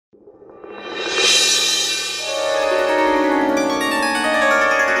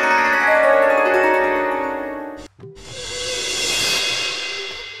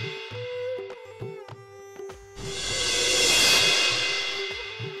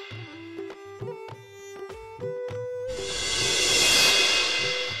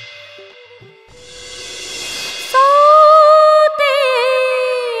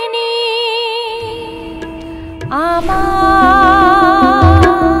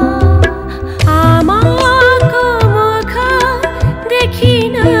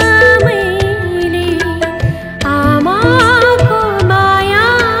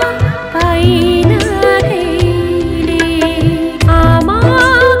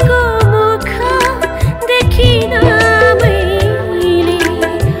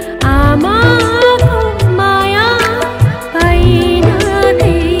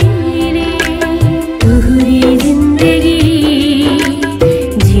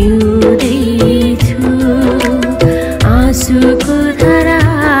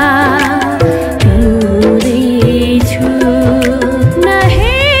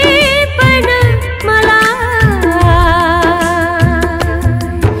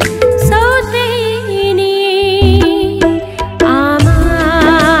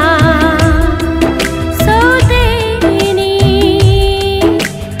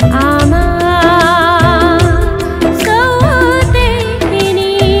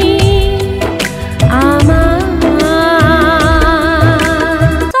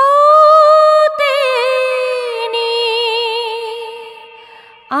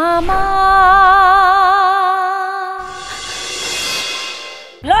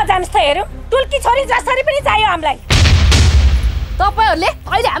ल जानुस् त हेरौँ टुल्की छोरी जसरी पनि चाहियो हामीलाई। तपाईहरुले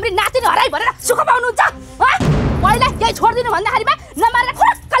अहिले हाम्रो नातिनी हराइ भनेर सुख पाउनुहुन्छ पहिला यही छोड्दिनु भन्दाखेरिमा नमारेर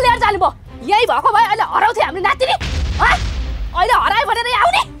खुर्क्क लिएर जानुभयो। यही भएको भए अहिले हराउँथे हाम्रो नातिनी अहिले हराइ भनेर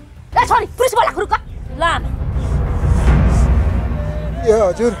आउने। ए छोरी पुलिस बोला खुर्क्क। ल आमा। ए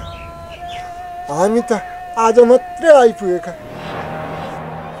हजुर हामी त आज मात्रै आइपुगेका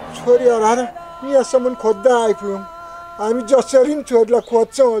छोरी हराएर यहाँसम्म खोज्दा आइपुग्यौँ। हामी जसरी नि छोरीलाई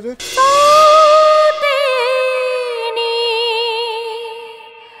खोज्छौँ हजुर।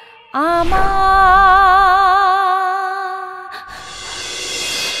 आमा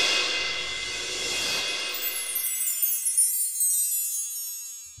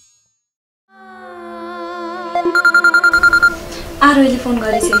आरोहीले फोन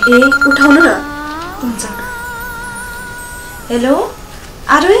गरेछ। ए उठाउनु न। हुन्छ। हेलो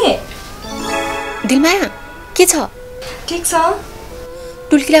आरोही। दिलमाया के छ? ठीक छ।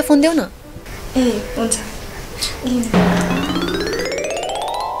 टुल्कीलाई फोन देऊ न। ए हुन्छ।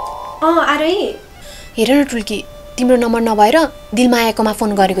 आरोही हेर न टुल्की तिम्रो नम्बर नभएर दिलमायाकोमा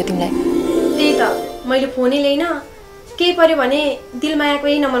फोन गरेको तिमीलाई। त्यही त मैले फोनै लिएन। केही पर्यो भने दिलमायाको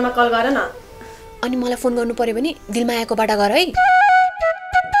यही नम्बरमा कल गर न। अनि मलाई फोन गर्नु पर्यो भने दिलमायाकोबाट गर है।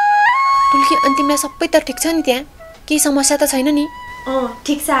 टुल्की अनि तिमीलाई सबै त ठिक छ नि त्यहाँ? केही समस्या त छैन नि?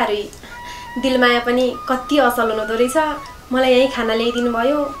 ठिक छ आरोही। दिलमाया पनि कति असल हुनुहुँदो रहेछ। मलाई यही खाना ल्याइदिनु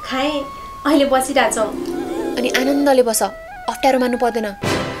भयो खाएँ। अहिले बसिरहेछौँ। अनि आनन्दले बस अप्ठ्यारो मान्नु पर्दैन।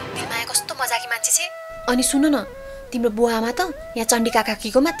 दिलमाया कस्तो मजाकी मान्छे छे। अनि सुन न तिम्रो बुवा आमा त यहाँ चण्डिका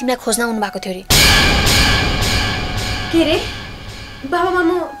काकीकोमा तिमीलाई खोज्न आउनु भएको थियो अरे। के रे बाबा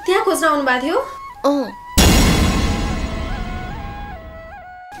मामु त्यहाँ खोज्न आउनु भएको थियो?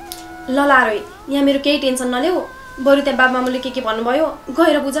 ल आरोही यहाँ मेरो केही टेन्सन नल्याऊ। बरु त्यहाँ बाबा मामुले के भन्नुभयो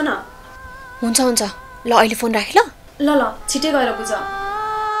गएर बुझ न। हुन्छ हुन्छ ल अहिले फोन राखेँ ल। ल ल छिटै गएर बुझ।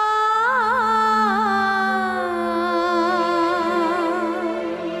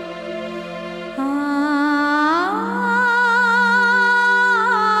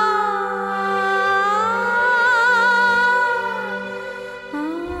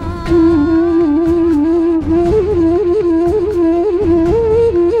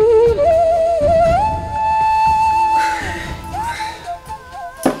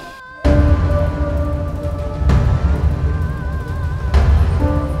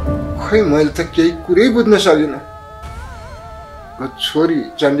 खै मैले त केही कुरै बुझ्न सकिनँ।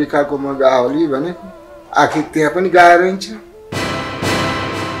 छोरी चण्डिकाकोमा गाओली भने आखिर त्यहाँ पनि गाएर हिँड्छ।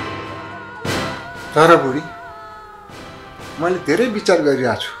 तर बुढी मैले धेरै विचार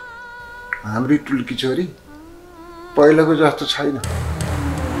गरिरहेको छु। हाम्री टुल्की छोरी पहिलाको जस्तो छैन।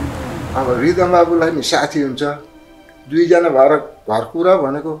 अब रिदम बाबुलाई नि साथी हुन्छ। दुईजना भएर घर कुरा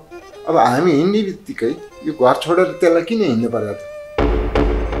भनेको अब हामी हिँड्ने बित्तिकै यो घर छोडेर त्यसलाई किन हिँड्नु पर्यो त?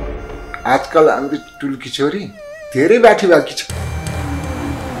 आजकल हाम्रो टुल्की छोरी धेरै बाठी बाँकी छ।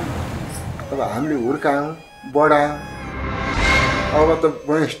 अब हामीले हुर्कायौँ बढायौँ अब त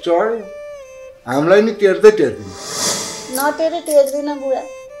बयस चढ्यो हामीलाई नि टेर्दै टेर्दिन। नटेरै टेर्दिन बुढा।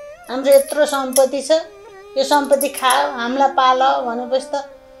 हाम्रो यत्रो सम्पत्ति छ यो सम्पत्ति खाओ हामीलाई पाल भनेपछि त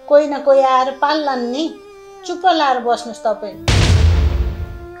कोही न कोही आएर पाल्लान् नि। चुप लाएर बस्नुहोस् तपाईँ।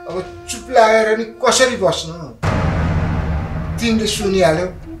 अब चुप लागेर नि कसरी बस्नु? तिमीले सुनिहाल्यौ।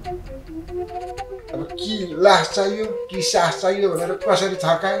 अब कि लास चाहियो कि सास चाहियो भनेर कसरी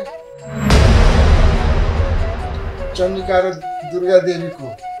थर्काए? चण्डिका र दुर्गा देवीको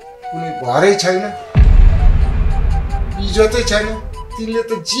कुनै भरै छैन, इज्जतै छैन। तिनले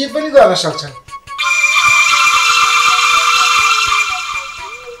त जे पनि गर्न सक्छन्।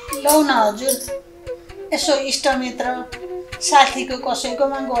 लौ न हजुर यसो इष्टमित्र साथीको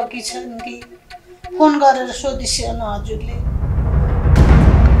कसैकोमा गएकी छन् कि फोन गरेर सोधिसियो न हजुरले।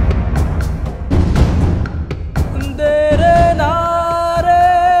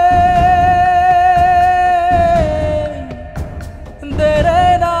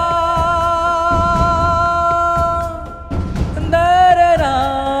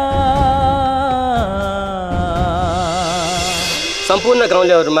 सम्पूर्ण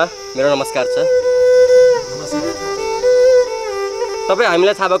गाउँलेहरूमा मेरो नमस्कार छ। तपाईँ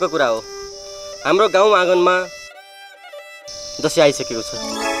हामीलाई थाहा भएको कुरा हो हाम्रो गाउँ आँगनमा दसैँ आइसकेको छ।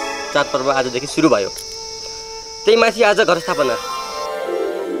 चाडपर्व आजदेखि सुरु भयो। त्यही माथि आज घर स्थापना।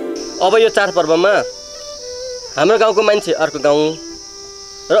 अब यो चाडपर्वमा हाम्रो गाउँको मान्छे अर्को गाउँ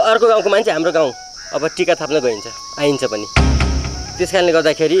र अर्को गाउँको मान्छे हाम्रो गाउँ अब टिका थाप्न गइन्छ आइन्छ पनि। त्यसकारणले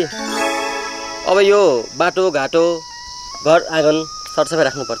गर्दाखेरि अब यो बाटो घाटो घर आँगन सरसफाइ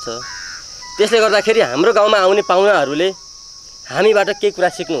राख्नुपर्छ। त्यसले गर्दाखेरि हाम्रो गाउँमा आउने पाहुनाहरूले हामीबाट केही कुरा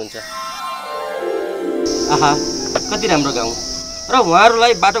सिक्नुहुन्छ। आहा कति राम्रो गाउँ र र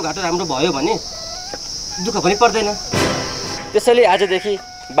उहाँहरूलाई बाटोघाटो राम्रो भयो भने दुःख पनि पर्दैन। त्यसैले आजदेखि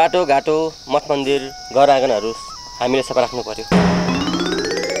बाटोघाटो मठ मन्दिर घर आँगनहरू हामीले सफा राख्नु पर्यो।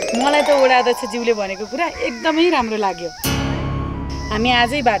 मलाई त वडा अध्यक्षज्यूले भनेको कुरा एकदमै राम्रो लाग्यो। हामी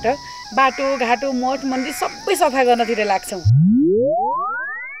आजैबाट बाटोघाटो मठ मन्दिर सबै सफा गर्नतिर लाग्छौँ।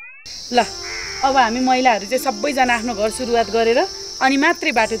 ल अब हामी महिलाहरू चाहिँ सबैजना आफ्नो घर सुरुवात गरेर अनि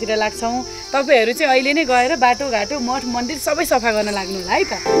मात्रै बाटोतिर लाग्छौँ। तपाईँहरू चाहिँ अहिले नै गएर बाटोघाटो मठ मन्दिर सबै सफा गर्न लाग्नु होला है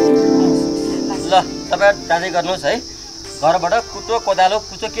त। ल तपाईँहरू जाँदै गर्नुहोस् है। घरबाट कुटो कोदालो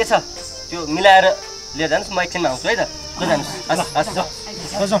कुचो के छ त्यो मिलाएर लिएर जानुहोस्। म एकछिनमा आउँछु है त। ल जानुहोस्।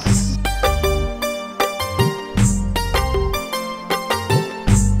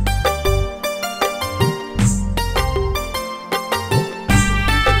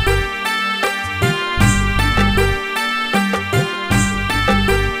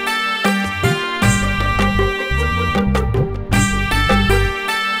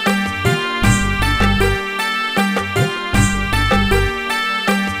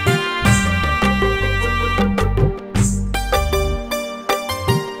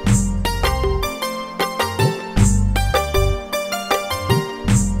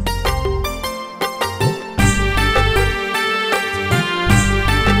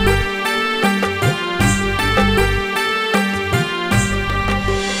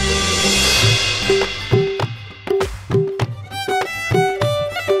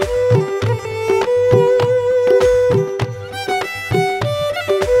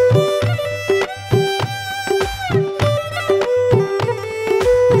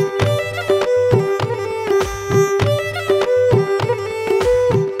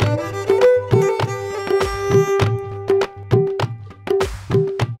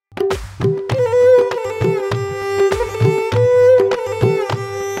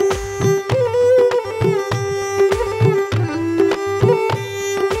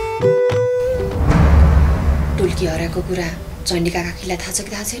 कुरा चण्डिका काकीलाई थाहा छ कि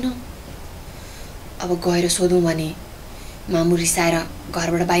थाहा छैन? अब गएर सोधौँ भने मामु रिसाएर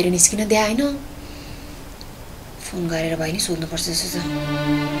घरबाट बाहिर निस्किन दिए होइन। फोन गरेर भयो नि सोध्नुपर्छ जस्तो छ।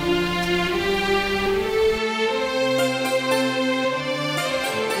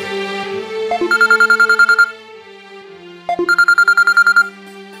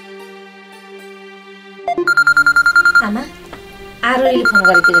 आमा आरोहीले फोन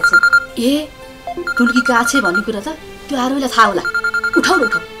गरेको रहेछ। ए टुल्की कहाँ छ भन्ने कुरा त त्यो आरोहीलाई थाहा होला। उठाउ न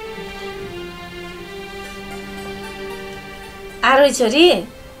उठाउ। आरोही छोरी।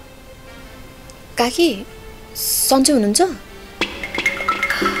 काकी सन्चै हुनुहुन्छ?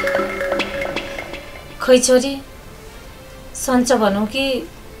 खोइ छोरी सन्च भनौँ कि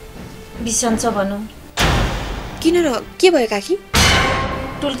बिसन्च भनौँ। किन र के भयो काकी?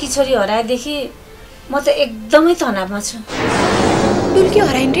 टुल्की छोरी हराएदेखि म त एकदमै तनावमा छु। टुल्की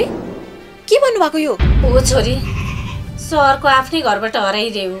हराइन् रे? के भन्नुभएको यो? ओ छोरी सहरको आफ्नै घरबाट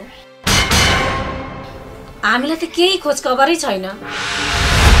हराइरह्यो। हामीलाई त केही खोजखबरै छैन।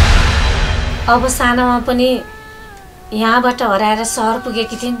 अब सानोमा पनि यहाँबाट हराएर सहर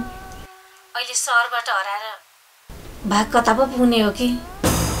पुगेकी थिइन्। अहिले सहरबाट हराएर भाग कता पो पुग्ने हो कि?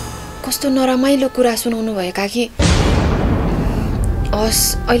 कस्तो नरमाइलो कुरा सुनाउनु भयो काकी।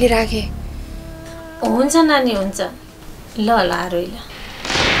 हस् अहिले राखेँ। हुन्छ नानी हुन्छ। ल ल आरोही ल।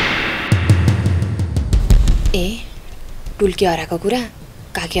 ए टुल्की हराएको कुरा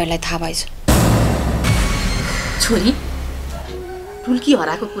काकीहरूलाई थाहा भएछ। छोरी टुल्की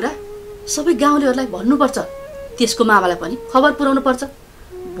हराएको कुरा सबै गाउँलेहरूलाई भन्नुपर्छ। त्यसको मामालाई पनि खबर पुर्याउनु पर्छ।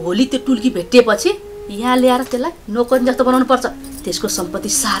 भोलि त्यो टुल्की भेटिएपछि यहाँ ल्याएर त्यसलाई नोकरी जस्तो बनाउनु पर्छ। त्यसको सम्पत्ति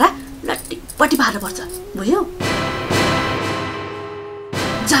सारा लट्टीपट्टी पार्नुपर्छ। बुझ्यौ?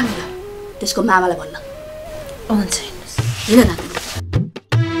 जामिला त्यसको मामालाई भन्न। हुन्छ हिँड नाति।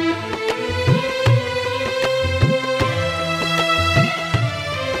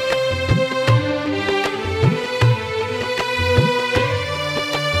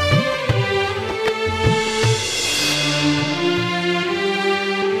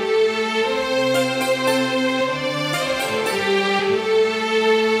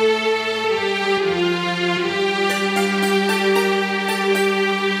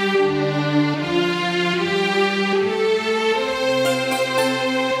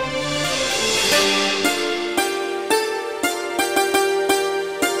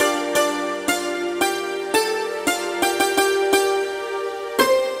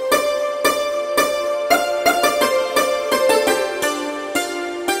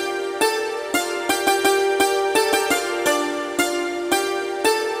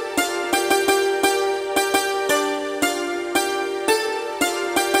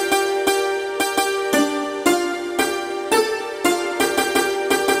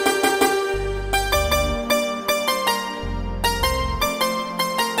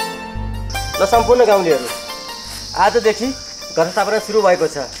 र सम्पूर्ण गाउँलेहरू आजदेखि घर स्थापना सुरु भएको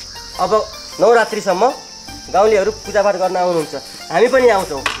छ। अब नवरात्रिसम्म गाउँलेहरू पूजापाठ गर्न आउनुहुन्छ, हामी पनि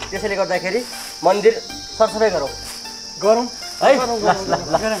आउँछौँ। त्यसैले गर्दाखेरि मन्दिर सरसफाइ गरौँ है।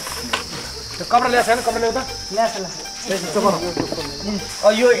 कपडा ल्याएको छैन? कपडा ल्याउ त।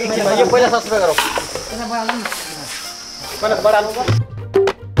 यो एकछिनमा यो पहिला सरसफाइ गरौँ। पहिला बढाल्नु त।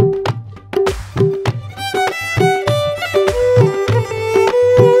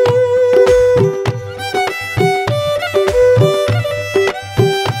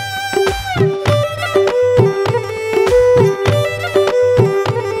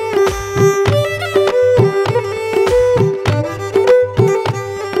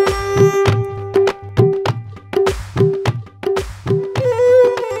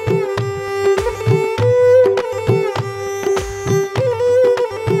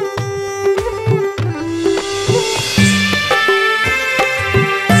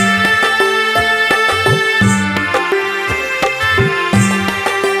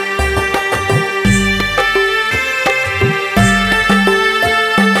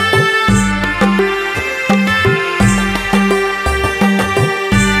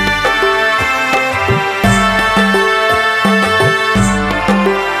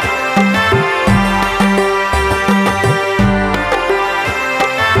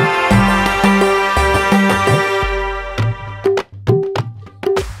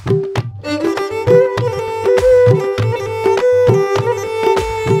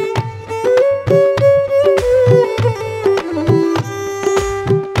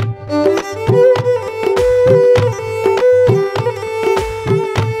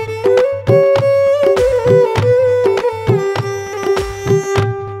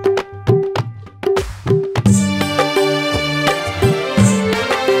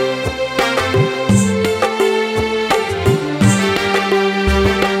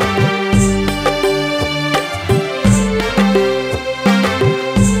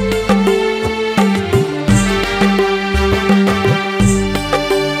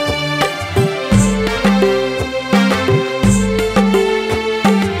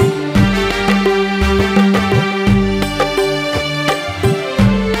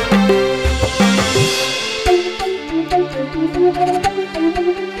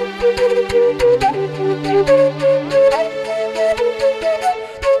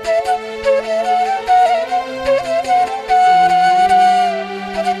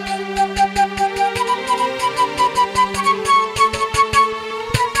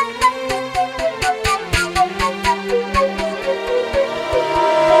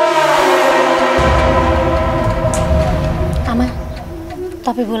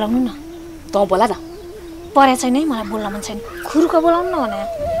 तपाईँ बोलाउनु न। तँ बोला न। परे छैन है, मलाई बोल्न मन छैन। खुरुको बोलाउनु न भने।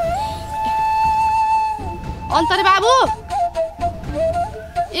 अन्तरे बाबु,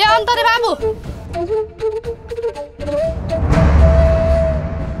 ए अन्तरे बाबु।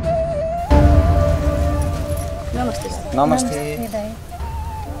 नमस्ते। नमस्ते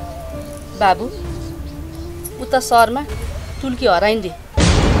बाबु। उता सहरमा टुल्की हराइन् रे।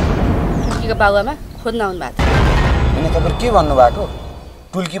 टुल्कीको बाबुआमा खोज्न आउनु भएको थियो। अनि तपाईहरु के भन्नु भएको?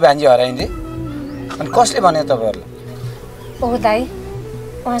 टुल्की भान्जी हराइन् रे? अनि कसले भन्यो तपाईहरुलाई? ओ दाइ,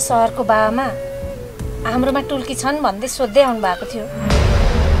 उहाँ सहरको बाबामा हाम्रोमा टुल्की छन् भन्दै सोध्दै आउनु भएको थियो।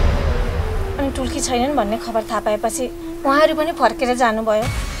 अनि टुल्की छैनन् भन्ने खबर थाहा पाएपछि उहाँहरू पनि फर्केर जानुभयो।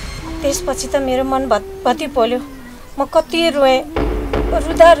 त्यसपछि त मेरो मन भत्ती पोल्यो। म कति रोएँ,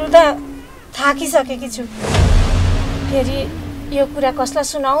 रुदा रुदा थाकिसकेकी छु। फेरि यो कुरा कसलाई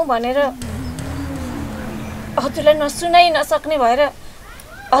सुनाऊ भनेर हजुरलाई नसुनाइ नसक्ने भएर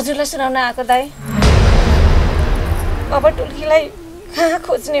हजुरलाई सुनाउन आएको दाइ। अब टुल्कीलाई कहाँ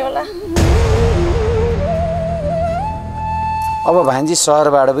खोज्ने होला? अब भान्जी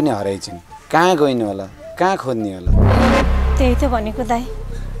सहरबाट पनि हराइछन्, कहाँ गइनु होला, कहाँ खोज्ने होला? त्यही त भनेको दाइ,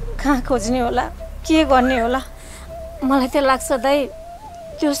 कहाँ खोज्ने होला, के गर्ने होला? मलाई त लाग्छ दाइ,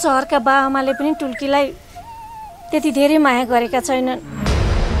 त्यो सहरका बाआमाले पनि टुल्कीलाई त्यति धेरै माया गरेका छैनन्।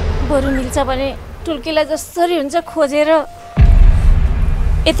 बरु मिल्छ भने टुल्कीलाई जसरी हुन्छ खोजेर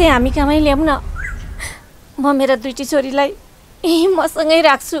यतै हामी कहाँ ल्याउँ न। म मेरा दुईटी छोरीलाई यही मसँगै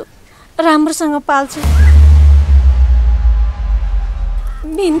राख्छु, राम्रोसँग पाल्छु।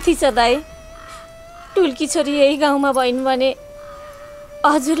 बिन्ती छ दाइ, टुल्की छोरी यही गाउँमा भइन् भने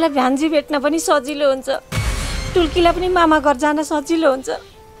हजुरलाई भान्जी भेट्न पनि सजिलो हुन्छ, टुल्कीलाई पनि मामा घर जान सजिलो हुन्छ।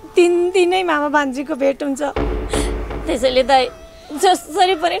 दिनदिनै मामा भान्जीको भेट हुन्छ। त्यसैले दाइ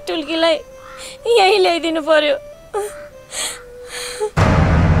जसरी पनि टुल्कीलाई यही ल्याइदिनु पर्यो।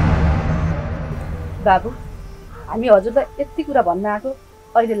 बाबु, हामी हजुरलाई यति कुरा भन्न आएको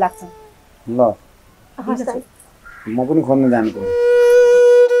अहिले लाग्छ। ल म पनि खोज्न जानु पर्यो।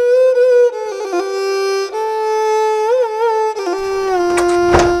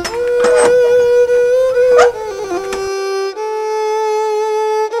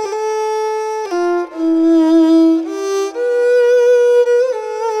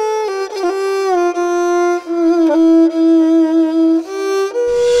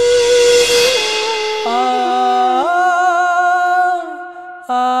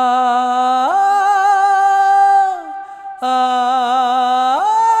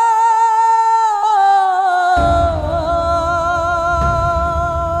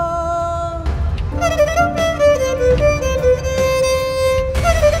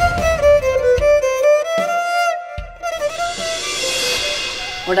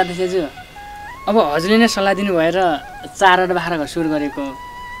 वडा अध्यक्षज्यू अब हजुरले नै सल्लाह दिनु भएर 4वटा बाख्रा घर सुरु गरेको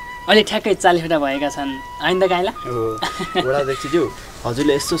अहिले ठ्याक्कै 40वटा भएका छन् होइन त काइला वडा अध्यक्षज्यू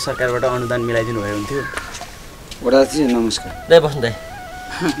हजुरले यस्तो सरकारबाट अनुदान मिलाइदिनु भयो हुन्थ्यो वडा अध्यक्ष नमस्कार दाइ बस्नु दाइ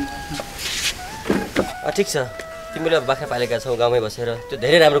ठिक छ तिमीले अब बाख्रा पालेका छौ गाउँमै बसेर त्यो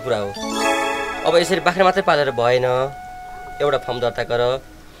धेरै राम्रो कुरा हो अब यसरी बाख्रा मात्रै पालेर भएन एउटा फर्म दर्ता गर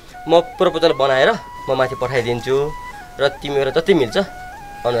म प्रपोजल बनाएर म माथि पठाइदिन्छु र तिमीहरू जति मिल्छ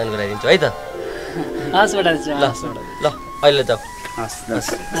अनुदान गराइदिन्छु है त हस् वडा अध्यक्ष ल अहिले जाऊ हस्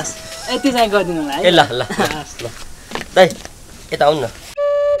यति चाहिँ गरिदिनु होला है ए ल ल ल दाइ यता आउनु न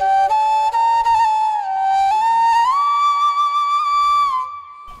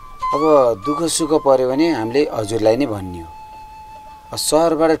अब दुःख सुख पर्यो भने हामीले हजुरलाई नै भन्ने हो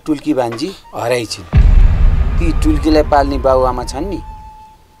सहरबाट टुल्की भान्जी हराइछन् ती टुल्कीलाई पाल्ने बाबुआमा छन् नि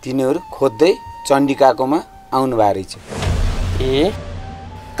तिनीहरू खोज्दै चण्डिकाकोमा आउनु भएको रहेछ ए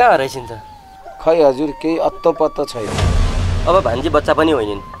कहाँ हराइछन् त खै हजुर केही अत्तो पत्तो छैन अब भान्जी बच्चा पनि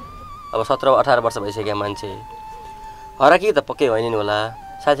होइनिन् अब 17-18 वर्ष भइसक्यो मान्छे हराकी त पक्कै होइनिन् होला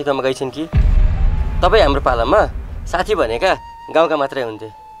साथीकोमा गइछन् कि तपाईँ हाम्रो पालामा साथी भनेका गाउँका मात्रै हुन्थे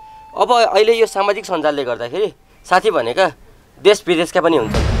अब अहिले यो सामाजिक सञ्जालले गर्दाखेरि साथी भनेका देश विदेशका पनि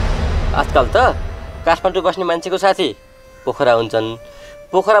हुन्छन् आजकल त काठमाडौँ बस्ने मान्छेको साथी पोखरा हुन्छन्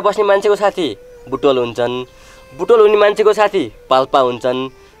पोखरा बस्ने मान्छेको साथी बुटोल हुन्छन् बुटोल हुने मान्छेको साथी पाल्पा हुन्छन्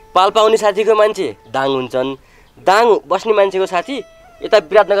पाल्पा हुने साथीको मान्छे दाङ हुन्छन् दाङ बस्ने मान्छेको साथी यता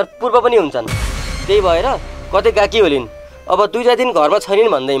विराटनगर पूर्व पनि हुन्छन् त्यही भएर कतै गाकी होलिन् अब 2-4 दिन घरमा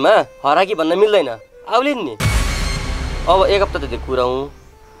छैनन् भन्दैमा हराकी भन्न मिल्दैन आउलिन् नि अब एक हप्ता त कुराउँ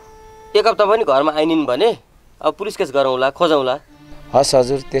एक हप्ता पनि घरमा आइनिन् भने अब पुलिस केस गरौँला खोजौँला हस्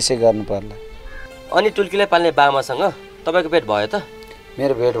हजुर त्यसै गर्नु पर्ला अनि टुल्कीलाई पाल्ने बामासँग तपाईँको भेट भयो त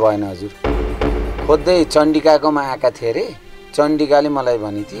मेरो भेट भएन हजुर खोज्दै चण्डिकाकोमा आएका थिए अरे चण्डिकाले मलाई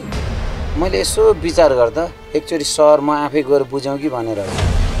भने थिए मैले यसो विचार गर्दा एकचोटि सहर म आफै गएर बुझौँ कि भनेर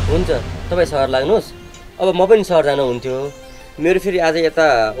हुन्छ तपाईँ सहर लाग्नुहोस् अब म पनि सहर जानु हुन्थ्यो मेरो फेरि आज यता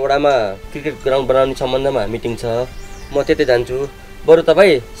वडामा क्रिकेट ग्राउन्ड बनाउने सम्बन्धमा मिटिङ छ म त्यतै जान्छु बरु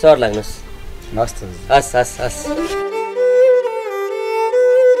तपाईँ सहर लाग्नुहोस् हस् हस् हस्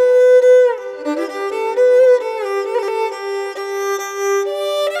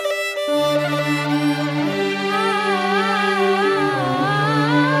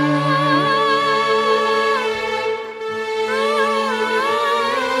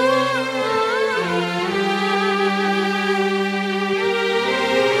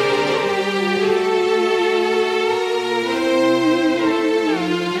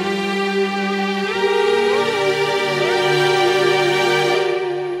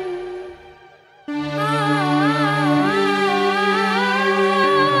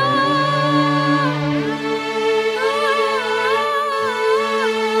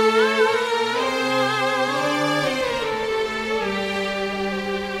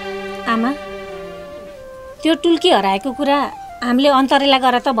आमा त्यो टुल्की हराएको कुरा हामीले अन्तरेला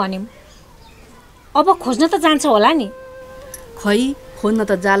गरेर त भन्यौँ अब खोज्न त जान्छ होला नि खै खोज्न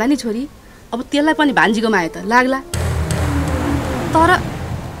त जाला नि छोरी अब त्यसलाई पनि भान्जीको माया त लाग्ला तर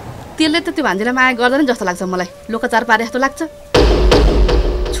त्यसले त त्यो भान्जीलाई माया गर्दैन जस्तो लाग्छ मलाई लोकाचार पारे जस्तो लाग्छ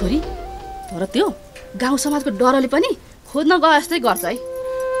छोरी तर त्यो गाउँ समाजको डरले पनि खोज्न गए जस्तै गर्छ है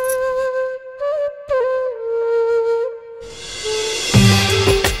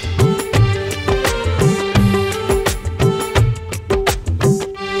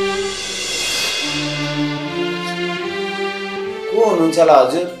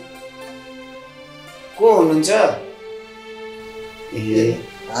हजुर को हुनुहुन्छ ए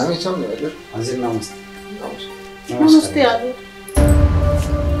हामी छौँ नि हजुर हजुर नमस्ते नमस्ते हजुर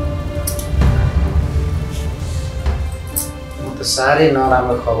म त साह्रै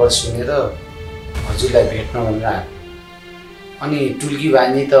नराम्रो खबर सुनेर हजुरलाई भेट्न भनेर आएको अनि टुल्की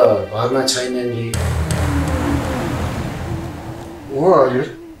भान्जी त घरमा छैनन् रे हो हजुर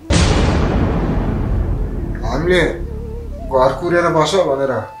हामीले घर कुरेर बस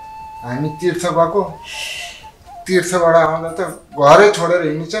भनेर हामी तीर्थ गएको तीर्थबाट आउँदा त घरै छोडेर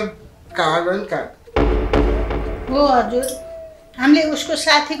हिँड्छन् कहाँ गइन् कहाँ हो हजुर हामीले उसको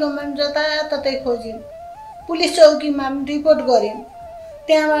साथीकोमा जताततै खोज्यौँ पुलिस चौकीमा रिपोर्ट गऱ्यौँ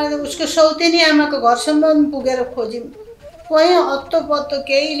त्यहाँबाट उसको सौतेनी आमाको घरसम्म पुगेर खोज्यौँ कहीँ अत्तो पत्तो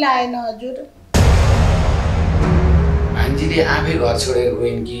केही लागेन हजुर भान्जीले भान्जीले आफै घर छोडेर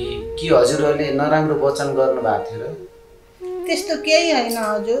गइन् कि हजुरहरूले नराम्रो वचन गर्नुभएको थियो र? त्यस्तो केही होइन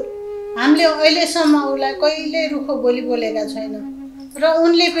हजुर। हामीले अहिलेसम्म उसलाई कहिले रुखो बोली बोलेका छैन र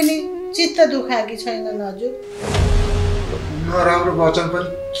उनले पनि चित्त दुखाएकी छैनन् हजुर। नराम्रो वचन पनि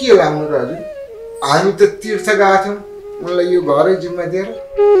के लाग्नु र हजुर? हामी त तीर्थ गएको थियौँ उनलाई यो घरै जिम्मा दिएर।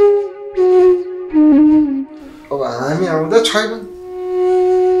 अब हामी आउँदा छैनौँ।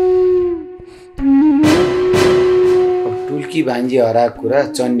 टुल्की भान्जी हराएको कुरा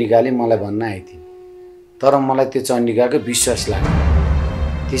चण्डिकाले मलाई भन्न आइथिन्, तर मलाई त्यो चण्डिकाको विश्वास लाग्यो।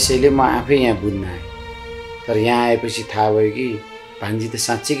 त्यसैले म आफै यहाँ बुझ्न आएँ। तर यहाँ आएपछि थाहा भयो कि भान्जी त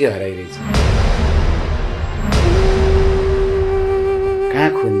साँच्चीकै हराइरहेछ। कहाँ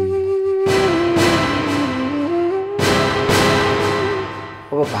खोज्ने?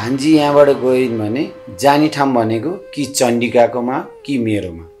 अब भान्जी यहाँबाट गइन् भने जाने ठाउँ भनेको कि चण्डिकाकोमा कि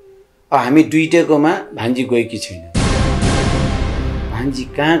मेरोमा। अब हामी दुइटैकोमा भान्जी गएकी छैन। भान्जी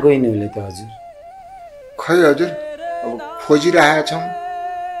कहाँ गइन् उसले त हजुर? खै हजुर, अब खोजिरहेका छौँ।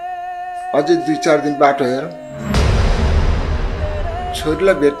 अझै 2-4 दिन बाटो हेरौँ।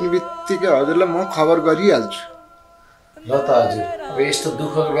 छोरीलाई भेट्ने बित्तिकै हजुरलाई म खबर गरिहाल्छु। ल त हजुर, अब यस्तो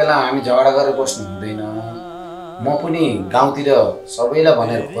दुःखको बेला हामी झगडा गरेर बस्नु हुँदैन। म पनि गाउँतिर सबैलाई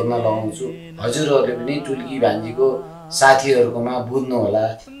भनेर खोज्न लगाउँछु। हजुरहरूले पनि टुल्की भान्जीको साथीहरूकोमा बुझ्नु होला।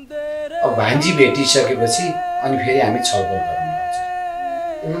 अब भान्जी भेटिसकेपछि अनि फेरि हामी छलफल गरौँ हजुर।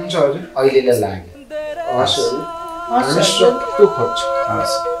 हुन्छ हजुर, अहिलेलाई लाग्यो। हस् हजुर, हामी सक्दो खोज्छौँ।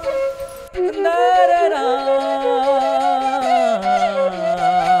 हस्।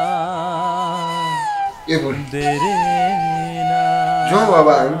 ए बुढी जाउँ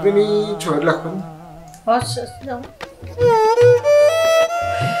बाबा, हामी पनि छोरीलाई खोज्नु। हस् जाउँ।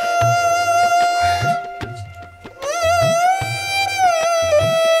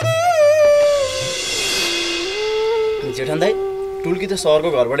 जेठान दाइ, टुल्की त सहरको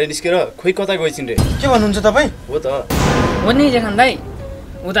घरबाट निस्केर खोइ कता गइछिन् रे। के भन्नुहुन्छ तपाईँ? हो त। हो नि जेठान दाइ,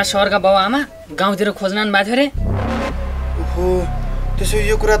 उता सहरका बाउ आमा गाउँतिर खोज्न भएको थियो रे। ओहो, त्यसो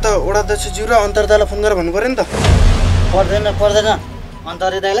यो कुरा त वडाध्यक्षज्यू र अन्तरी दाइलाई फोन गरेर भन्नु पर्यो नि त। पर्दैन।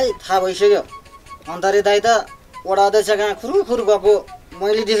 अन्तरी दाइलाई थाहा भइसक्यो। अन्तरी दाइ त वडा अध्यक्ष कहाँ खुरुखुरु गएको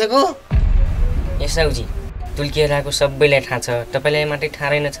मैले देखेको। ए साउजी, टुल्की हराएको सबैलाई थाहा छ, तपाईँलाई मात्रै थाहा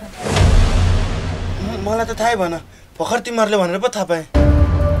रहेनछ? मलाई त थाहै भएन, भर्खर तिमीहरूले भनेर पो थाहा पाएँ।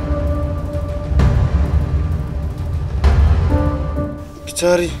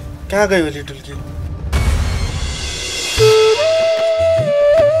 बिचारी कहाँ गयो होली टुल्की?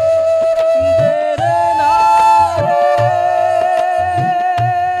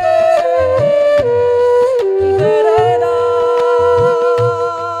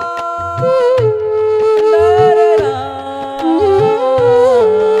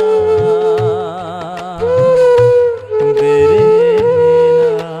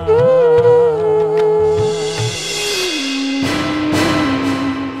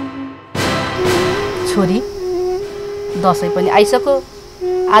 दसैँ पनि आइसक्यो,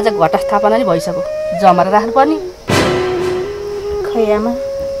 आज घटस्थापना नि भइसक्यो, जमारा राख्नुपर्ने। खै आमा,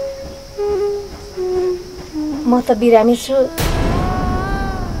 म त बिरामी छु।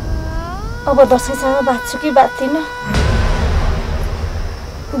 अब दसैँसँग बाँच्छु कि बाँच्दिनँ?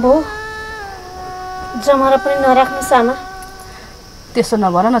 भो जमारा पनि नराख्नु सामा। त्यसो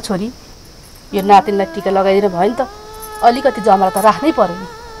नभन न छोरी, यो नातिनीलाई टिका लगाइदिनु भयो नि त, अलिकति जमारा त राख्नै पर्यो नि।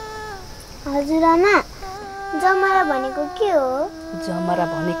 हजुर आमा, जमारा भनेको के हो? जमारा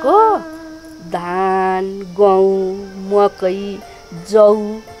भनेको धान, गहुँ, मकै, जौ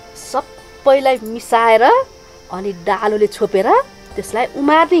सबैलाई मिसाएर अनि डालोले छोपेर त्यसलाई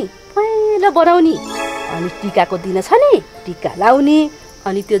उमार्ने, पहिलो बनाउने, अनि टिकाको दिन छ नि टिका लाउने,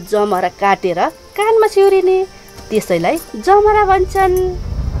 अनि त्यो जमरा काटेर कानमा सिउरिने, त्यसैलाई जमरा भन्छन्।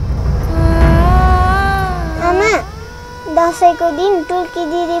 आमा, दसैँको दिन टुल्की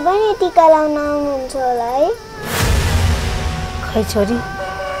दिदी पनि टिका लाउन आउनुहुन्छ होला है? खै छोरी,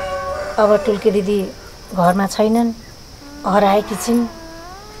 अब टुल्की दिदी घरमा छैनन्, हराएकी छिन्।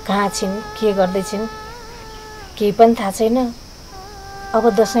 कहाँ छिन्, के गर्दैछिन् केही पनि थाहा छैन। अब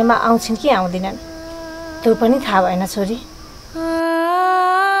दसैँमा आउँछिन् कि आउँदिनन् त्यो पनि थाहा भएन छोरी।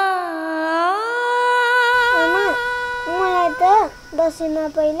 आमा, मलाई त दसैँमा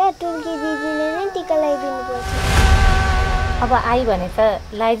पहिला टुल्की दिदीले नै टिका लगाइदिनु पर्छ। अब आई भने त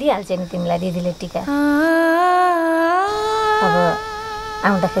लगाइदिइहाल्छ नि तिमीलाई दिदीले टिका। अब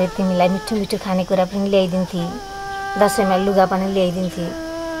आउँदाखेरि तिमीलाई मिठो मिठो खानेकुरा पनि ल्याइदिन्थे, दसैँमा लुगा पनि ल्याइदिन्थे,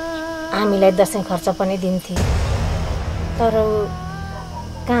 हामीलाई दसैँ खर्च पनि दिन्थे। तर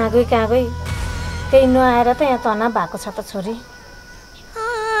कहाँ गई केही नआएर त यहाँ तनाव भएको छ त छोरी।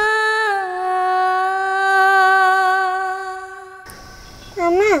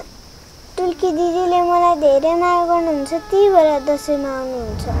 आमा टुल्की दिदीले मलाई धेरै माया गर्नुहुन्छ, त्यही भएर दसैँमा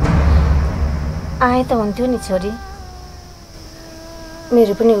आउनुहुन्छ। आए त हुन्थ्यो नि छोरी,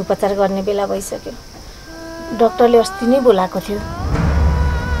 मेरो पनि उपचार गर्ने बेला भइसक्यो। डाक्टरले अस्ति नै बोलाएको थियो,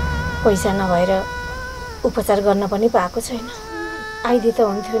 पैसा नभएर उपचार गर्न पनि पाएको छैन। आइदिए त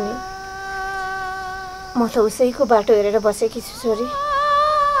हुन्थ्यो नि, म त उसैको बाटो हेरेर बसेकी छु छोरी।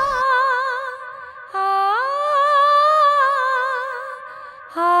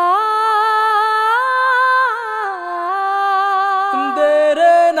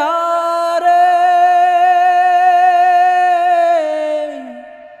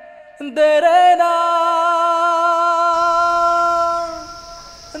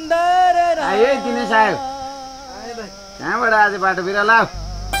 दिनेश आयो कहाँबाट आज बाटो बिरालो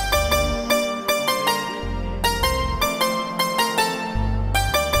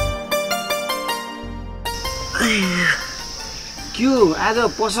क्यू आज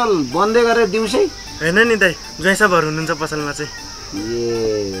पसल बन्दै गरेर दिउँसै होइन नि दाइ, ज्वाइँसाबहरू हुनुहुन्छ पसलमा चाहिँ।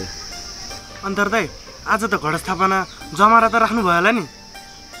 ए अन्तर दाइ, आज त घटस्थापना जमारा त राख्नु भयो होला नि?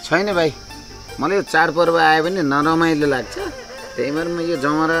 छैन भाइ, मलाई यो चाडपर्व आयो भने नरमाइलो लाग्छ, त्यही भएर म यो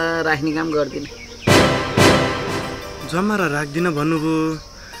जमरा राख्ने काम गर्दिनँ। जमरा राख्दिनँ भन्नुभयो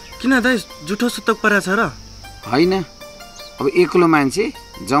किन दाइ? जुठो सुतक परेछ र? होइन, अब एक्लो मान्छे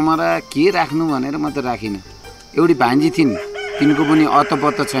जमरा के राख्नु भनेर म त राखिनँ। एउटी भान्जी थिइन्, तिनको पनि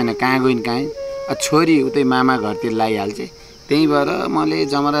अत्तो छैन, कहाँ गइन् कहाँ। छोरी उतै मामा घरतिर लागिहाल्छ, त्यही भएर मैले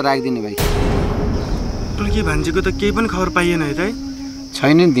जमरा राख्दिनँ भाइ। टुल्की भान्जीको त केही पनि खबर पाइएन है दाइ?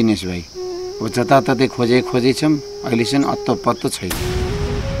 छैन नि दिनेश भाइ, अब जताततै खोजेछौँ, अहिलेसम्म अत्तो छैन।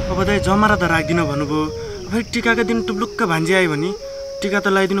 अब दाइ जमरा त राख्दिनँ भन्नुभयो, भाइ टिकाको दिन टुप्लुक्क भान्जी आयो भने टिका त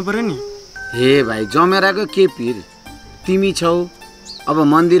लगाइदिनु पर्यो नि। हे भाइ, जमराको के पिर, तिमी छौ, अब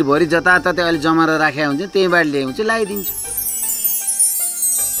मन्दिरभरि जताततै अहिले जमरा राखेको हुन्छ, त्यहीँबाट ल्याउँछ लगाइदिन्छु।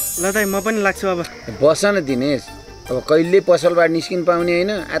 ल दाइ, म पनि लाग्छु। अब बस न दिनेश, अब कहिले पसलबाट निस्किनु पाउने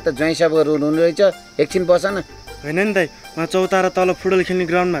होइन, आज त ज्वाइँसाबहरू हुनु रहेछ, एकछिन बस न। होइन नि दाइ, उहाँ चौतारा तल फुटबल खेल्ने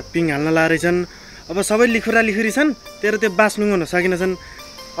ग्राउन्डमा पिङ हाल्न लाएछन्, अब सबै लिखुरी छन्, तेरो त्यो बाँस नुङ्गाउन सकिनछन्।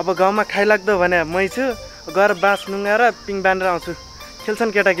 अब गाउँमा खाइलाग्दो भने मै छु, गएर बाँस नुङ्गाएर पिङ बाँधेर आउँछु,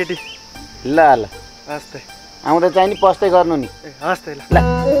 खेल्छन् केटाकेटी। ल ल हस् त, आउँदा चाहिँ नि पस्दै गर्नु नि। हस् त ल।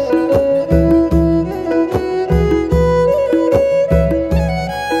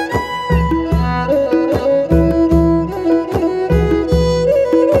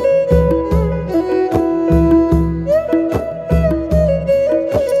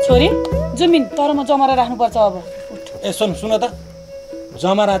 छोरी जमिन, तर म जमरा राख्नुपर्छ अब। ए सुन त,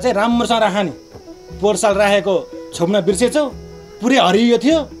 जमरा चाहिँ राम्रोसँग राख नि। पोहोर साल राखेको छोप्न बिर्सेछौ, पुरै हरियो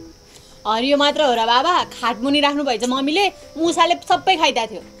थियो। हरियो मात्र हो र बाबा, खाटमुनि राख्नु भएछ मम्मीले, मुसाले सबै खाइदिएको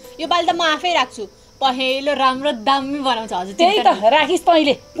थियो। यो पालि त म आफै राख्छु, पहेँलो राम्रो दामी बनाउँछ हजुर। त्यही त राखिस्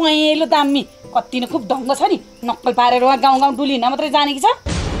तैँले, पहेँलो दामी, कति न खुब ढङ्ग छ नि, नक्कल पारेर उहाँ गाउँ गाउँ डुलिन मात्रै जानेकी छ।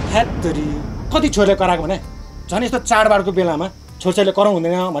 हेत्तरी, कति छोरीले कराएको भने, झन् यस्तो चाडबाडको बेलामा छोरीले कराउ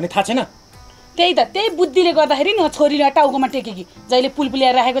हुँदैन भन्ने थाहा छैन? त्यही त, त्यही बुद्धिले गर्दाखेरि नि छोरीले टाउकोमा टेकेकी, जहिले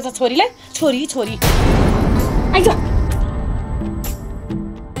पुलपुलिएर राखेको छ छोरीलाई। छोरी छोरी आइज।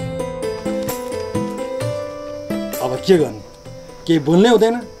 अब के गर्नु, केही बोल्नै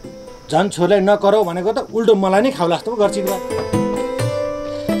हुँदैन, झन् छोरीलाई नकराउ भनेको त उल्टो मलाई नै खाउला जस्तो गर्छ।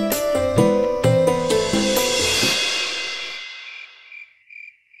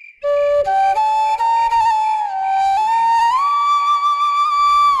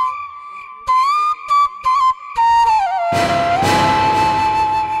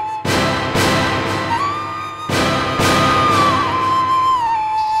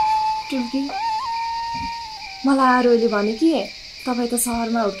 मलाई आरोहीले भने कि तपाईँ त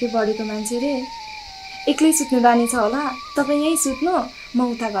सहरमा हुर्के बढेको मान्छे रे, एक्लै सुत्नु जाने छ होला, तपाईँ यहीँ सुत्नु, म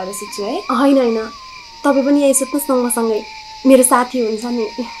उता गएर सुत्छु है। होइन होइन, तपाईँ पनि यहीँ सुत्नु सँगसँगै, मेरो साथी हुन्छ नि।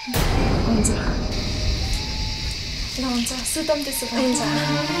 हुन्छ ल, हुन्छ सुतौँ त्यसो भए। हुन्छ।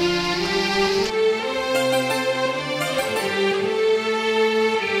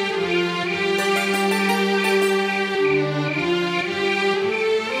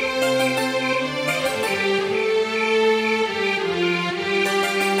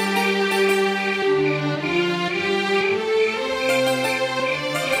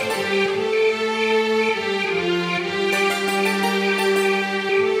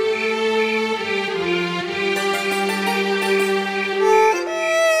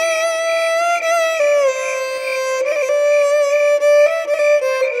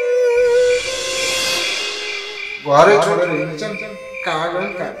 घरै छोडेर हिँड्छन्, कहाँ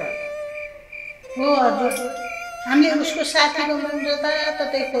गइन् कहाँ? हो हजुर, हामीले उसको साथीको मन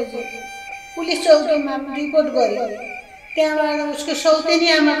जताततै खोज्यो, पुलिस चौकीमा रिपोर्ट गर्यो, त्यहाँबाट उसको सौतेनी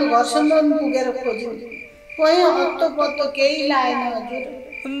आमाको घरसम्म पुगेर खोज्यौँ, कहीँ हत्तो पत्तो केही लाएन हजुर।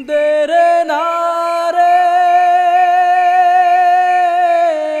 देरे नारे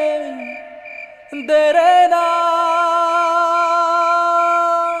देरे ना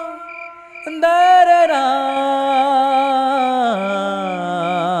देरे ना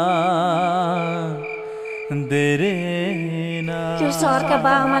देरे ना। त्यो सहरका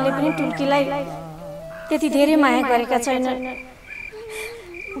बाआमाले पनि टुल्कीलाई त्यति धेरै माया गरेका छैनन्।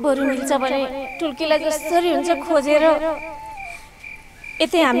 बरु मिल्छ भने टुल्कीलाई जसरी हुन्छ खोजेर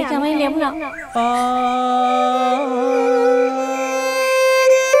यतै हामी कमै ल्याउँ न।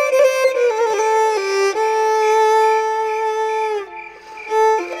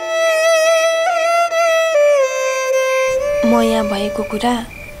 म यहाँ भएको कुरा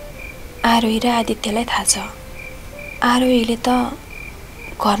आरोही र आदित्यलाई थाहा छ। आरोहीले त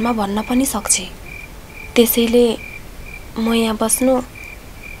घरमा भन्न पनि सक्छ, त्यसैले म यहाँ बस्नु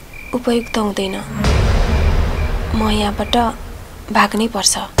उपयुक्त हुँदैन। म यहाँबाट भाग्नै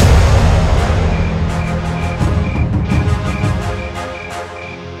पर्छ।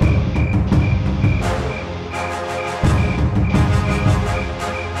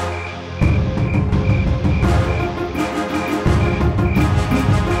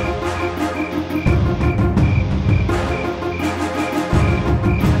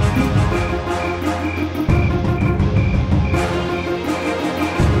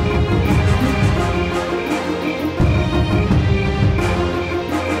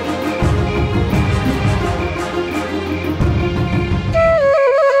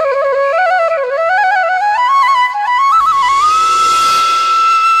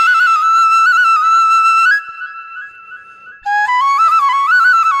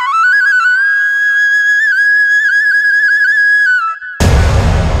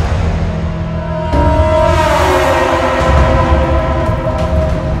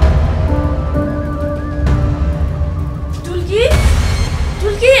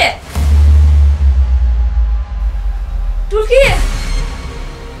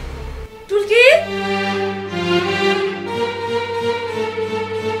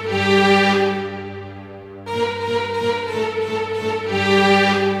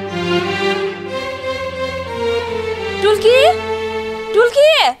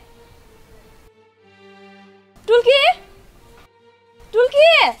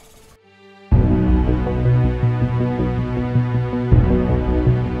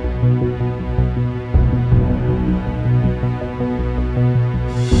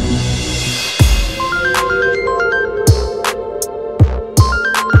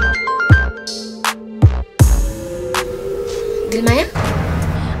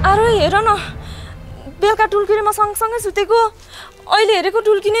 टुल्कीमा सँगसँगै सुतेको, अहिले हेरेको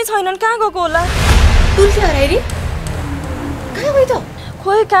टुल्की नै छैनन्। कहाँ गएको होला? टुल्की हराइरी? कहाँ गयो त?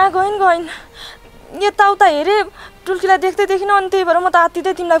 खोइ कहाँ गइन्। यताउता हेरे टुल्कीलाई देख्दै देखिन, अनि त्यही भएर म त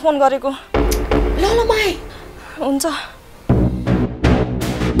आत्तिँदै तिमीलाई फोन गरेको। ल ल माई, हुन्छ।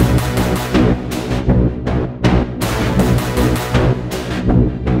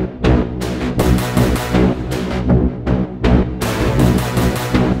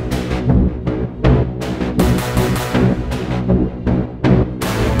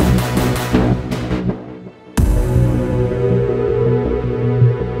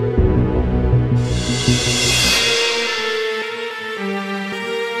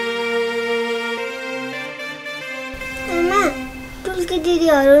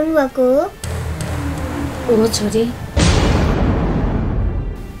 ओ छोरी,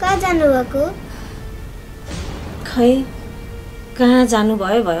 कहाँ जानुभएको? खै कहाँ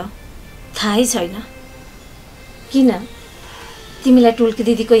जानुभयो भयो थाहै छैन। किन तिमीलाई टुल्की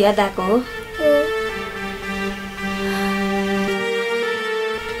दिदीको याद आएको हो?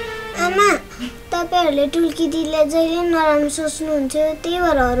 आमा, तपाईहरुले टुल्की दिदीलाई जहिले नराम्रो सोच्नुहुन्थ्यो, त्यही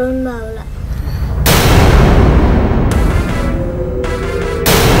भएर हराउनु भयो होला।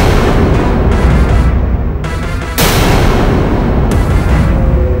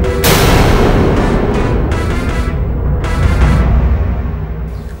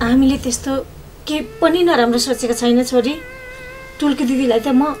 हामीले त्यस्तो के पनि नराम्रो सोचेको छैन छोरी। टुल्की दिदीलाई त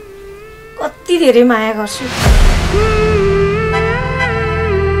म कति धेरै माया गर्छु।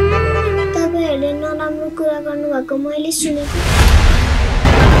 तपाईहरुले नराम्रो कुरा गर्नुभएको मैले सुनेको।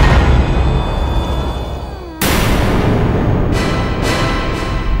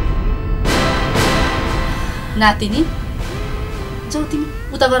 नातिनी, जाऊ तिमी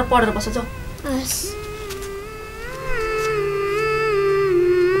उता गएर पढेर बस जाऊ।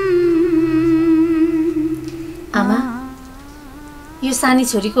 आमा, यो सानी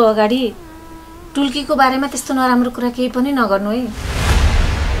छोरीको अगाडि टुल्कीको बारेमा त्यस्तो नराम्रो कुरा केही पनि नगर्नु है।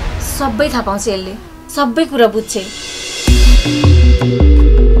 सबै थाहा पाउँछ यसले, सबै कुरा बुझ्छ।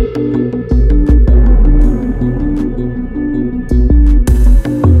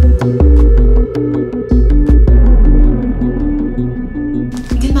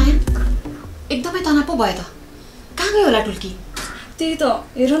 दिलमाया एकदमै तनाव पो भयो त। कहाँ गयो होला टुल्की? त्यही त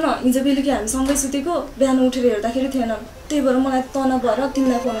हेर न, हिजो बेलुकी हामी सँगै सुतेको, बिहान उठेर हेर्दाखेरि थिएनन्। त्यही भएर मलाई तनाव भएर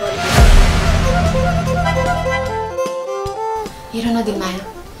तिमीलाई फोन गरेको। हेर न दिलमाया,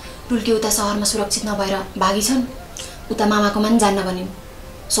 टुल्की उता सहरमा सुरक्षित नभएर भागी छन्। उता मामाकोमा पनि जान्न भनिन्,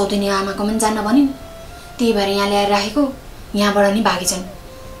 सौतेनी आमाकोमा पनि जान्न भनिन्। त्यही भएर यहाँ ल्याएर राखेको, यहाँबाट नि भागी छन्।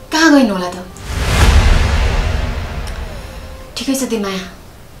 कहाँ गइन् होला त? ठिकै छ दिलमाया,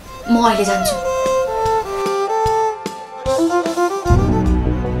 म अहिले जान्छु।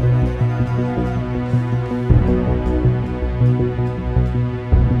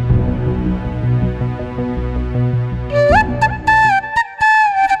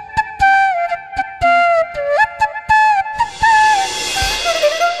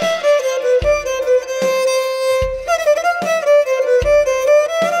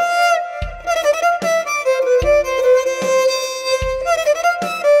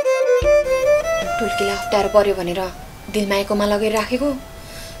 पर्यो भनेर दिलमायाकोमा लगेर राखेको,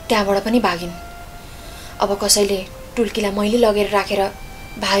 त्यहाँबाट पनि भागिन्। अब कसैले टुल्कीलाई मैले लगेर राखेर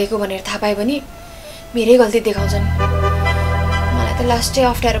भागेको भनेर थाहा पायो भने मेरै गल्ती देखाउँछन्। मलाई त लास्टै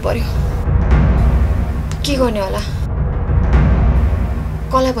अप्ठ्यारो पर्यो। के गर्ने होला,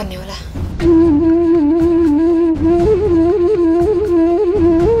 कसलाई भन्ने होला?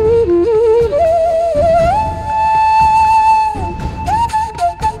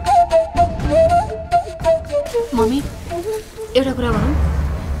 मम्मी एउटा कुरा भनौँ।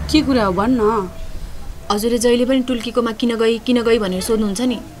 के कुरा हो भन् न। हजुरले जहिले पनि टुल्कीकोमा किन गई भनेर सोध्नुहुन्छ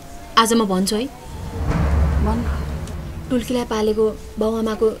नि, आज म भन्छु है। भन्। टुल्कीलाई पालेको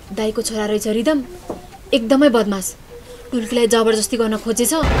बाउआमाको दाइको छोरा रहेछ रिदम, एकदमै बदमास। टुल्कीलाई जबरजस्ती गर्न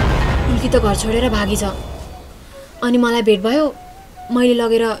खोजेछ, टुल्की त घर छोडेर भागी छ। अनि मलाई भेट भयो, मैले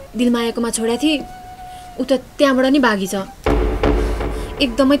लगेर दिलमायाकोमा छोडेको थिएँ, ऊ त त्यहाँबाट नि भागी छ।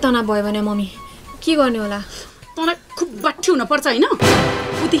 एकदमै तनाव भयो भने मम्मी, के गर्ने होला? तँलाई खुब बाठी हुनुपर्छ होइन?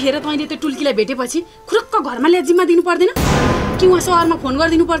 उतिखेर तैँले त्यो टुल्कीलाई भेटेपछि खुरक्क घरमा ल्याएर जिम्मा दिनु पर्दैन कि? उहाँ सहरमा फोन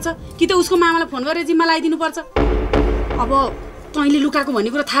गरिदिनु पर्छ कि त उसको मामालाई फोन गरेर जिम्मा लगाइदिनु पर्छ? अब तैँले लुकाएको भन्ने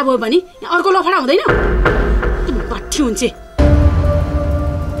कुरा थाहा भयो भने अर्को लफडा हुँदैन? त्यो बाठी हुन्छ।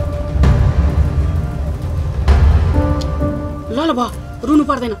 ल ल भयो, रुनु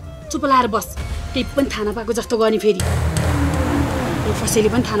पर्दैन, चुप लाएर बस। केही पनि थाहा नपाएको जस्तो गर्ने फेरि। यो कसैले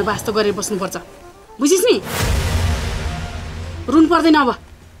पनि थाहा नपाए जस्तो गरेर बस्नुपर्छ, बुझिस् नि? रुनु पर्दैन अब।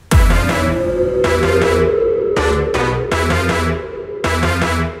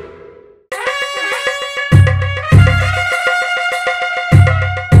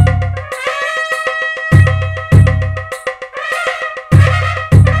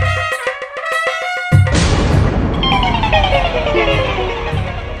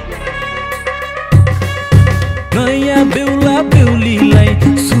 नयाँ बेहुला बेहुलीलाई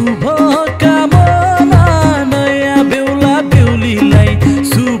शुभ कामना, नयाँ बेहुला बेहुलीलाई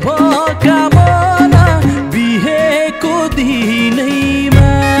शुभ कामना, बिहेको दिनैमा,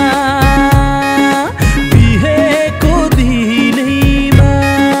 बिहेको दिनैमा।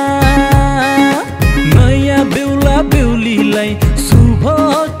 नयाँ बेहुला बेहुलीलाई शुभ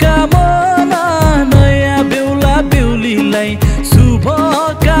कामना, नयाँ बेहुला बेहुलीलाई शुभ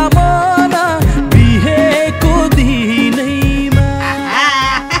कामना, बिहेको दिनैमा।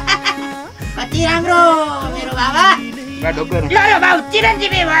 कति राम्रो मेरो बाबा। ल बाबु,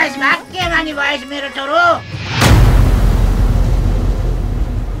 चिरञ्जीवी भएस्, भाग्यमानी भएस् मेरो छोरो।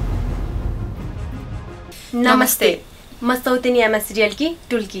 नमस्ते, म सौतेनी आमा सिरियलकी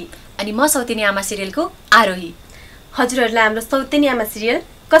टुल्की अनि म सौतेनी आमा सिरियलको आरोही। हजुरहरूलाई हाम्रो सौतेनी आमा सिरियल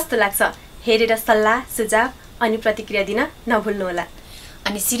कस्तो लाग्छ हेरेर सल्लाह सुझाव अनि प्रतिक्रिया दिन नभुल्नुहोला।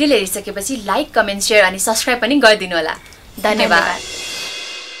 अनि सिरियल हेरिसकेपछि लाइक, कमेन्ट, सेयर अनि सब्स्क्राइब पनि गरिदिनु होला। धन्यवाद।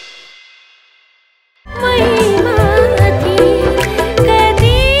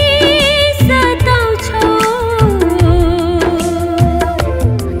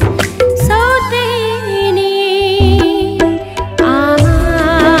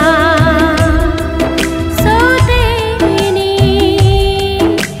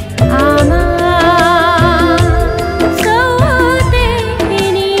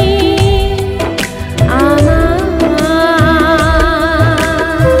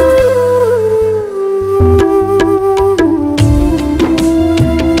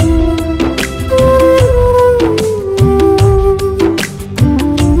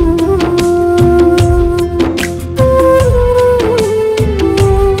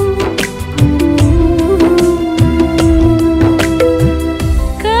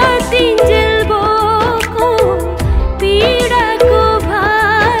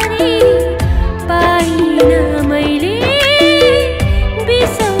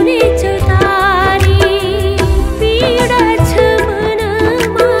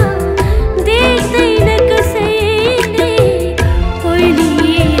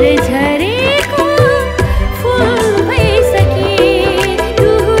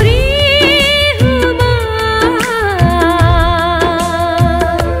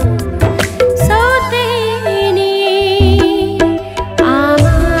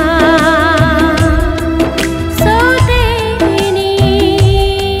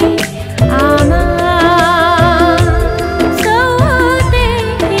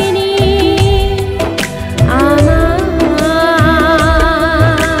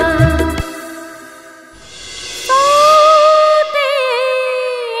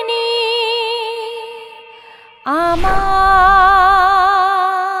 आमा